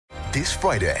This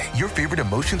Friday, your favorite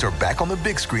emotions are back on the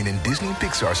big screen in Disney and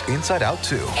Pixar's Inside Out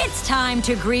 2. It's time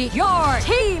to greet your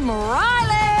Team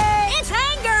Riley! It's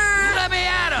anger! Let me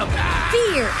at him!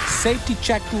 Fear! Safety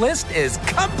checklist is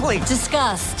complete!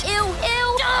 Disgust! Ew!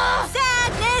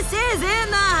 Sadness is in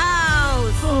the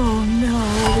house! Oh no!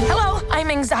 Hello, I'm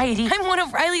anxiety. I'm one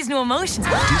of Riley's new emotions.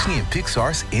 Disney and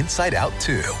Pixar's Inside Out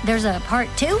 2. There's a part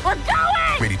 2? We're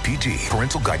going! Rated PG.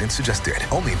 Parental guidance suggested.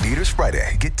 Only in theaters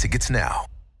Friday. Get tickets now.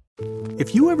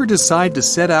 If you ever decide to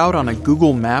set out on a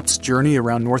Google Maps journey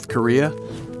around North Korea,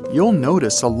 you'll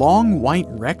notice a long white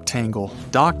rectangle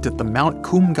docked at the Mount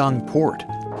Kumgang port.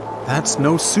 That's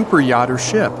no super yacht or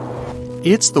ship.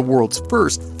 It's the world's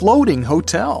first floating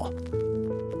hotel.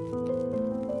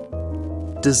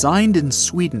 Designed in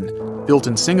Sweden, built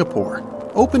in Singapore,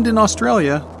 opened in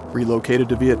Australia, relocated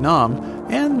to Vietnam,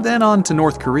 and then on to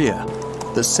North Korea,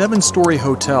 the 7-story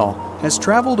hotel has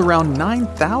traveled around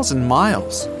 9,000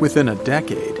 miles within a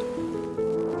decade.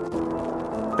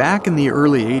 Back in the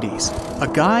early 80s, a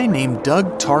guy named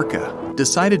Doug Tarka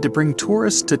decided to bring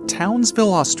tourists to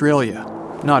Townsville, Australia,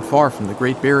 not far from the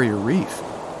Great Barrier Reef.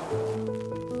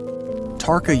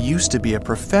 Tarka used to be a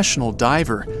professional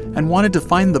diver and wanted to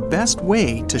find the best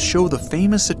way to show the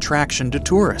famous attraction to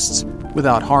tourists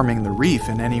without harming the reef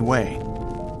in any way.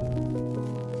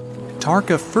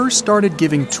 Tarka first started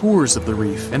giving tours of the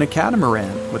reef in a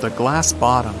catamaran with a glass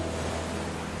bottom.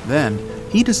 Then,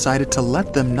 he decided to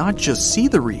let them not just see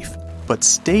the reef, but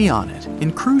stay on it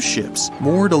in cruise ships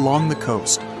moored along the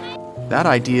coast. That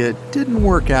idea didn't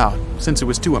work out since it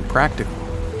was too impractical.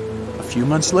 A few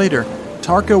months later,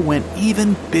 Tarka went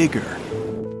even bigger.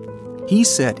 He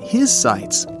set his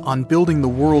sights on building the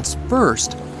world's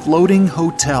first floating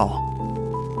hotel.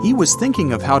 He was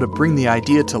thinking of how to bring the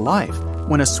idea to life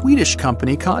when a Swedish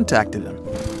company contacted him.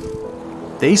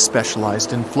 They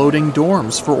specialized in floating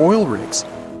dorms for oil rigs,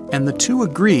 and the two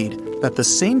agreed that the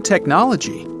same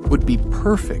technology would be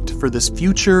perfect for this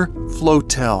future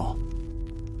floatel.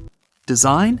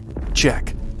 Design?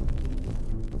 Check.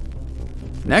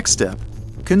 Next step,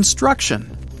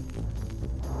 construction.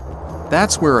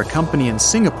 That's where a company in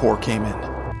Singapore came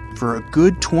in. For a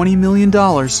good $20 million,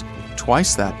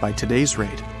 twice that by today's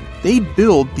rate, they'd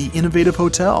build the innovative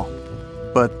hotel.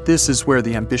 But this is where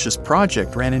the ambitious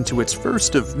project ran into its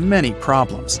first of many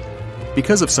problems.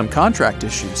 Because of some contract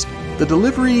issues, the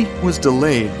delivery was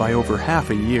delayed by over half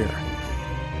a year.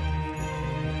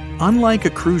 Unlike a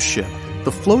cruise ship,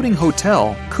 the floating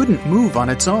hotel couldn't move on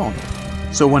its own.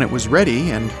 So when it was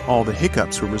ready and all the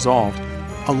hiccups were resolved,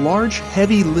 a large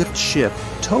heavy lift ship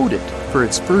towed it for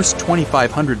its first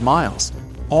 2,500 miles,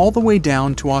 all the way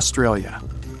down to Australia.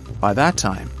 By that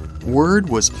time, word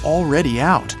was already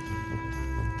out.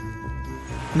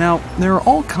 Now, there are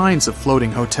all kinds of floating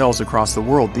hotels across the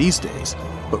world these days,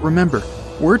 but remember,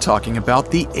 we're talking about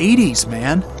the 80s,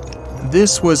 man.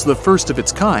 This was the first of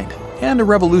its kind, and a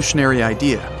revolutionary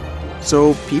idea.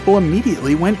 So people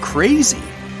immediately went crazy,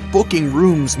 booking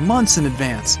rooms months in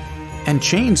advance, and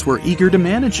chains were eager to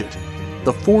manage it.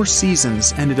 The Four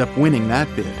Seasons ended up winning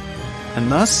that bid, and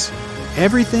thus,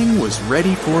 everything was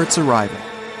ready for its arrival.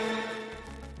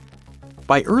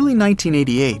 By early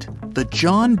 1988, the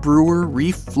John Brewer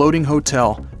Reef Floating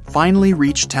Hotel finally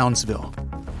reached Townsville.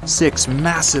 6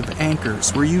 massive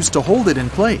anchors were used to hold it in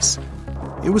place.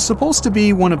 It was supposed to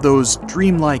be one of those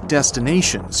dreamlike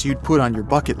destinations you'd put on your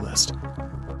bucket list.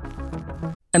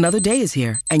 Another day is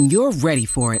here, and you're ready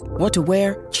for it. What to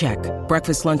wear? Check.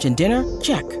 Breakfast, lunch, and dinner?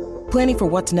 Check. Planning for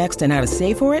what's next and how to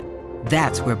save for it?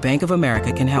 That's where Bank of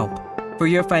America can help. For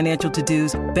your financial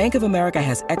to-dos, Bank of America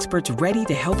has experts ready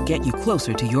to help get you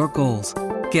closer to your goals.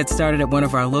 Get started at one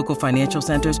of our local financial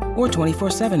centers or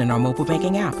 24/7 in our mobile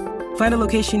banking app. Find a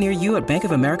location near you at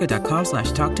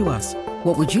bankofamerica.com/talktous.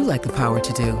 What would you like the power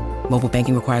to do? Mobile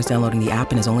banking requires downloading the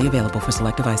app and is only available for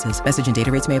select devices. Message and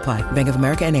data rates may apply. Bank of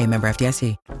America N.A., member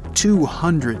FDIC.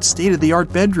 200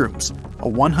 state-of-the-art bedrooms, a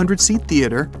 100-seat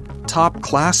theater,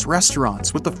 top-class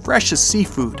restaurants with the freshest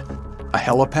seafood, a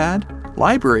helipad,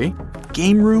 library,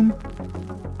 game room,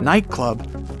 nightclub,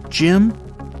 gym,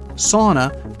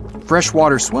 sauna,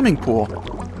 freshwater swimming pool,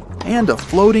 and a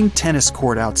floating tennis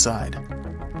court outside.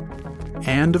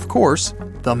 And of course,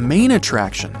 the main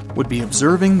attraction would be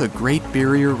observing the Great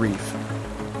Barrier Reef.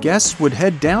 Guests would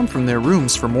head down from their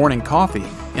rooms for morning coffee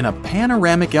in a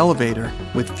panoramic elevator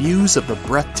with views of the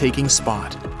breathtaking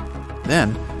spot.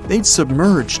 Then, they'd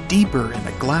submerge deeper in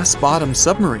a glass-bottom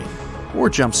submarine or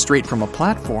jump straight from a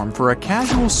platform for a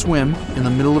casual swim in the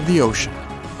middle of the ocean.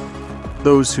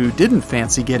 Those who didn't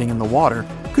fancy getting in the water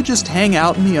could just hang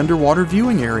out in the underwater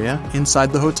viewing area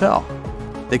inside the hotel.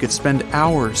 They could spend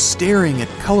hours staring at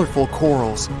colorful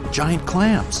corals, giant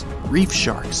clams, reef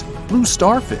sharks, blue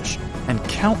starfish, and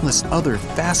countless other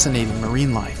fascinating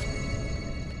marine life.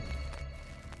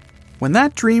 When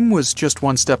that dream was just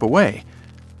one step away,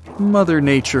 Mother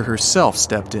Nature herself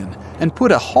stepped in and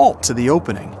put a halt to the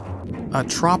opening. A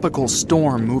tropical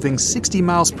storm moving 60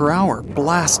 miles per hour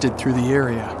blasted through the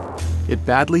area. It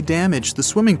badly damaged the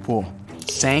swimming pool,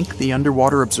 sank the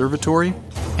underwater observatory,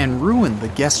 and ruined the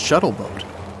guest shuttle boat.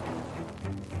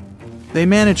 They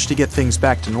managed to get things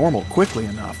back to normal quickly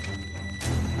enough.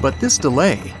 But this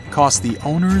delay cost the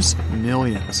owners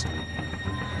millions.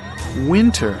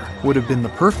 Winter would have been the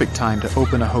perfect time to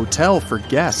open a hotel for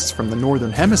guests from the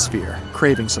Northern Hemisphere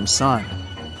craving some sun.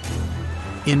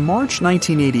 In March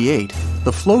 1988,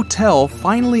 the Flotel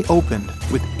finally opened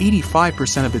with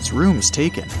 85% of its rooms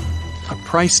taken. A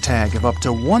price tag of up to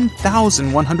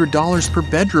 $1,100 per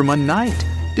bedroom a night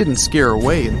didn't scare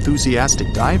away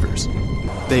enthusiastic divers.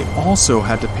 They also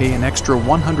had to pay an extra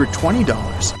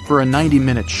 $120 for a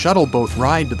 90-minute shuttle boat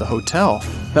ride to the hotel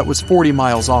that was 40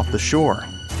 miles off the shore.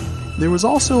 There was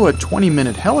also a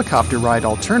 20-minute helicopter ride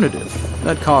alternative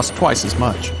that cost twice as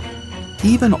much.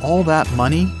 Even all that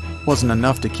money wasn't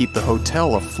enough to keep the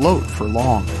hotel afloat for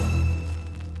long.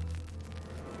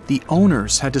 The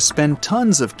owners had to spend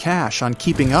tons of cash on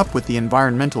keeping up with the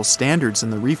environmental standards in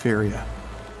the reef area.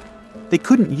 They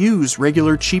couldn't use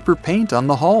regular, cheaper paint on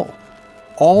the hull.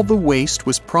 All the waste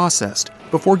was processed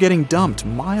before getting dumped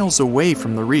miles away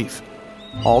from the reef.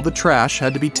 All the trash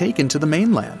had to be taken to the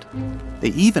mainland. They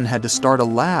even had to start a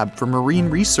lab for marine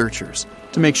researchers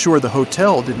to make sure the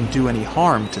hotel didn't do any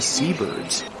harm to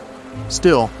seabirds.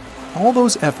 Still, all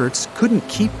those efforts couldn't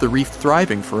keep the reef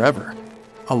thriving forever.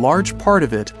 A large part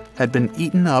of it had been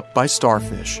eaten up by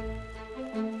starfish.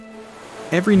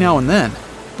 Every now and then,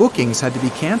 bookings had to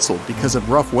be canceled because of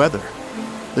rough weather.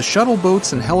 The shuttle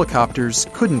boats and helicopters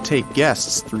couldn't take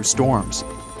guests through storms.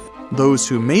 Those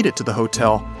who made it to the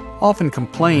hotel often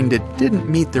complained it didn't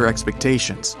meet their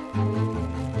expectations.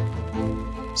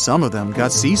 Some of them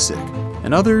got seasick,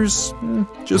 and others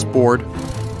just bored.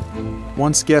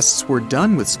 Once guests were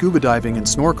done with scuba diving and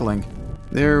snorkeling,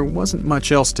 there wasn't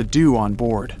much else to do on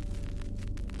board.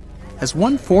 As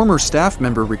one former staff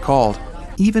member recalled,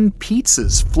 even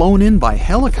pizzas flown in by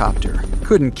helicopter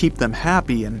couldn't keep them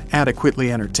happy and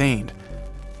adequately entertained.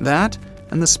 That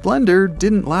and the splendor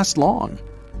didn't last long.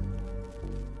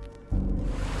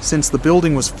 Since the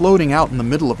building was floating out in the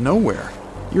middle of nowhere,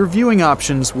 your viewing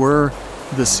options were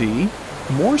the sea,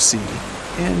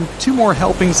 and 2 more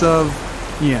helpings of,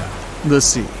 the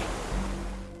sea.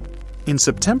 In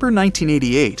September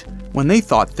 1988, when they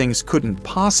thought things couldn't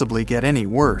possibly get any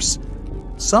worse,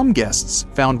 some guests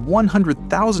found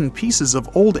 100,000 pieces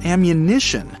of old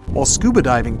ammunition while scuba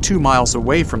diving 2 miles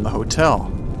away from the hotel.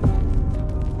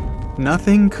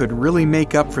 Nothing could really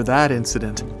make up for that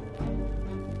incident.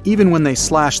 Even when they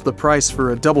slashed the price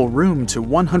for a double room to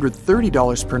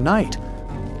 $130 per night,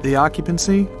 the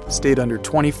occupancy stayed under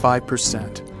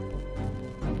 25%.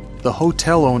 The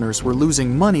hotel owners were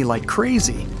losing money like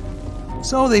crazy,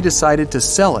 so they decided to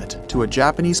sell it to a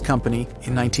Japanese company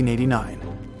in 1989.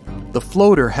 The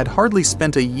floater had hardly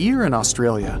spent a year in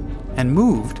Australia and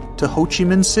moved to Ho Chi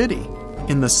Minh City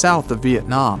in the south of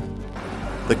Vietnam.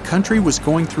 The country was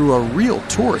going through a real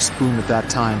tourist boom at that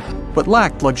time, but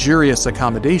lacked luxurious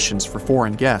accommodations for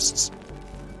foreign guests.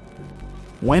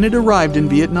 When it arrived in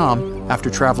Vietnam, after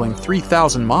traveling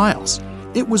 3,000 miles,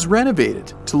 it was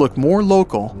renovated to look more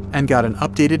local and got an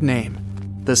updated name,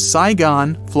 the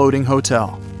Saigon Floating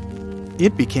Hotel.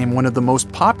 It became one of the most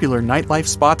popular nightlife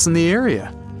spots in the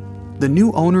area. The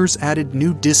new owners added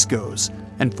new discos,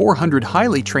 and 400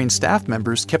 highly trained staff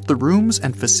members kept the rooms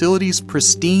and facilities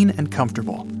pristine and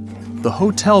comfortable. The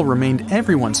hotel remained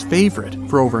everyone's favorite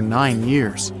for over 9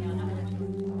 years.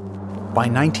 By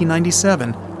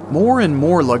 1997, more and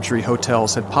more luxury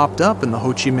hotels had popped up in the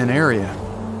Ho Chi Minh area.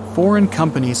 Foreign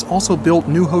companies also built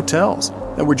new hotels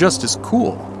that were just as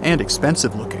cool and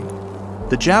expensive looking.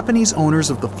 The Japanese owners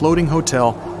of the floating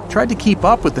hotel tried to keep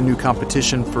up with the new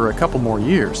competition for a couple more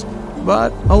years,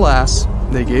 but alas,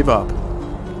 they gave up.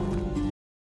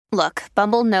 Look,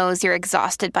 Bumble knows you're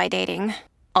exhausted by dating.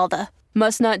 All the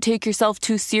must not take yourself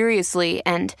too seriously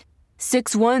and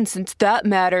 6'1" since that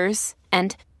matters.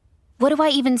 And what do I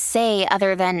even say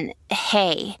other than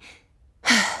hey?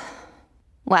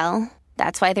 Well,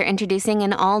 that's why they're introducing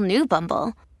an all-new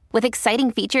Bumble with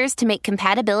exciting features to make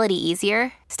compatibility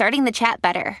easier, starting the chat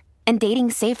better, and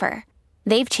dating safer.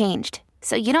 They've changed,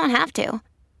 so you don't have to.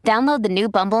 Download the new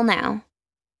Bumble now.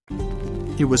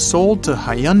 It was sold to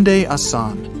Hyundai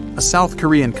Asan, a South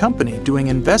Korean company doing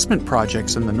investment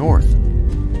projects in the north.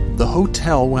 the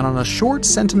hotel went on a short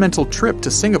sentimental trip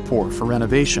to Singapore for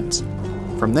renovations.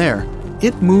 From there,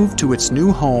 it moved to its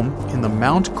new home in the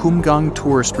Mount Kumgang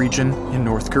tourist region in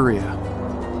North Korea.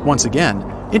 Once again,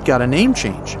 it got a name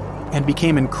change and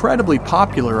became incredibly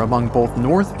popular among both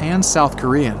North and South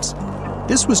Koreans.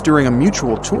 This was during a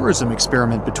mutual tourism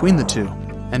experiment between the two,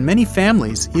 and many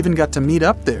families even got to meet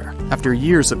up there after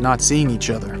years of not seeing each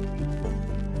other.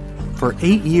 For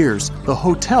 8 years, the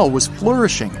hotel was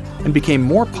flourishing and became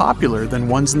more popular than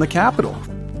ones in the capital.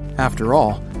 After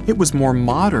all, it was more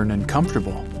modern and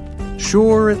comfortable.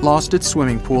 Sure, it lost its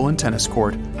swimming pool and tennis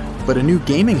court, but a new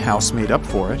gaming house made up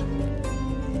for it.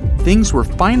 Things were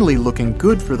finally looking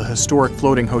good for the historic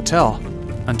floating hotel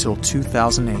until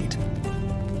 2008.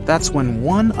 That's when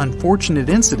one unfortunate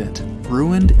incident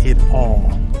ruined it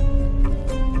all.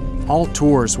 All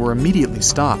tours were immediately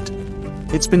stopped.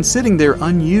 It's been sitting there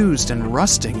unused and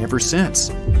rusting ever since.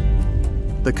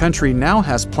 The country now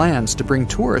has plans to bring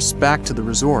tourists back to the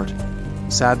resort.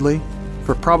 Sadly,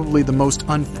 for probably the most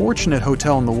unfortunate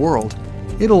hotel in the world,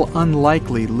 it'll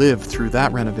unlikely live through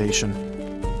that renovation.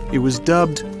 It was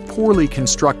dubbed poorly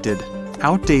constructed,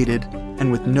 outdated, and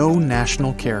with no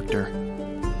national character.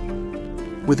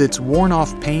 With its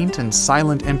worn-off paint and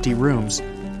silent empty rooms,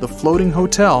 the floating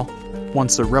hotel,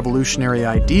 once a revolutionary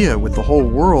idea with the whole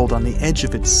world on the edge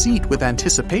of its seat with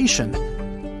anticipation,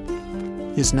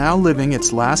 is now living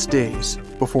its last days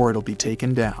before it'll be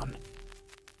taken down.